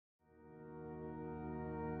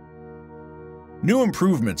New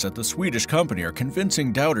improvements at the Swedish company are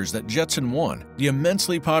convincing doubters that Jetson One, the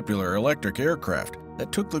immensely popular electric aircraft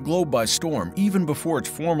that took the globe by storm even before its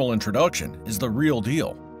formal introduction, is the real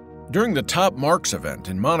deal. During the top Marques event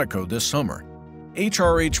in Monaco this summer,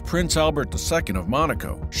 HRH Prince Albert II of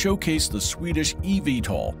Monaco showcased the Swedish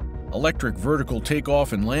eVTOL, electric vertical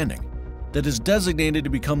takeoff and landing, that is designated to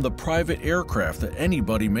become the private aircraft that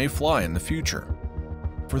anybody may fly in the future.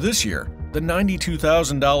 For this year, the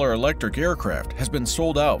 $92,000 electric aircraft has been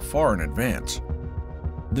sold out far in advance.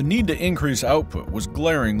 The need to increase output was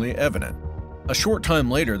glaringly evident. A short time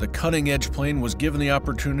later, the cutting-edge plane was given the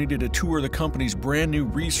opportunity to tour the company's brand new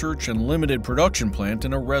research and limited production plant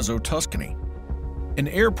in Arezzo, Tuscany. An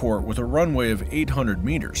airport with a runway of 800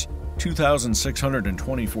 meters,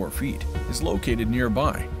 2,624 feet, is located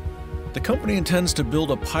nearby. The company intends to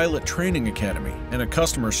build a pilot training academy and a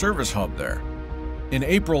customer service hub there. In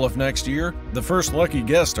April of next year, the first lucky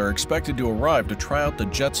guests are expected to arrive to try out the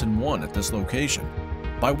Jetson One at this location.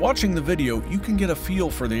 By watching the video, you can get a feel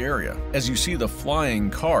for the area as you see the flying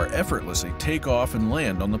car effortlessly take off and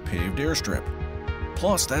land on the paved airstrip.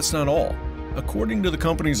 Plus, that's not all. According to the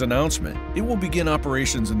company's announcement, it will begin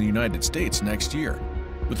operations in the United States next year,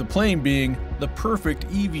 with the plane being the perfect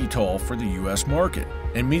eVTOL for the U.S. market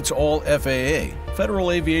and meets all FAA,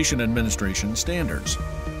 Federal Aviation Administration standards.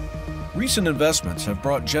 Recent investments have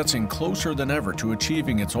brought Jetson closer than ever to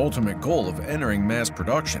achieving its ultimate goal of entering mass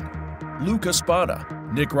production. Luca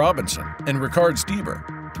Spada, Nick Robinson, and Ricard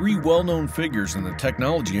Stieber, three well-known figures in the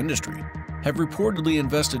technology industry, have reportedly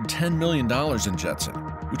invested $10 million in Jetson,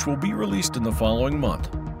 which will be released in the following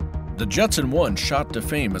month. The Jetson One shot to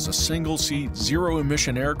fame as a single-seat,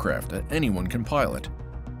 zero-emission aircraft that anyone can pilot.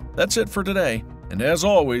 That's it for today, and as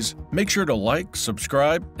always, make sure to like,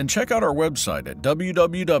 subscribe, and check out our website at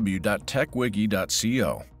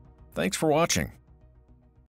www.techwiki.co. Thanks for watching.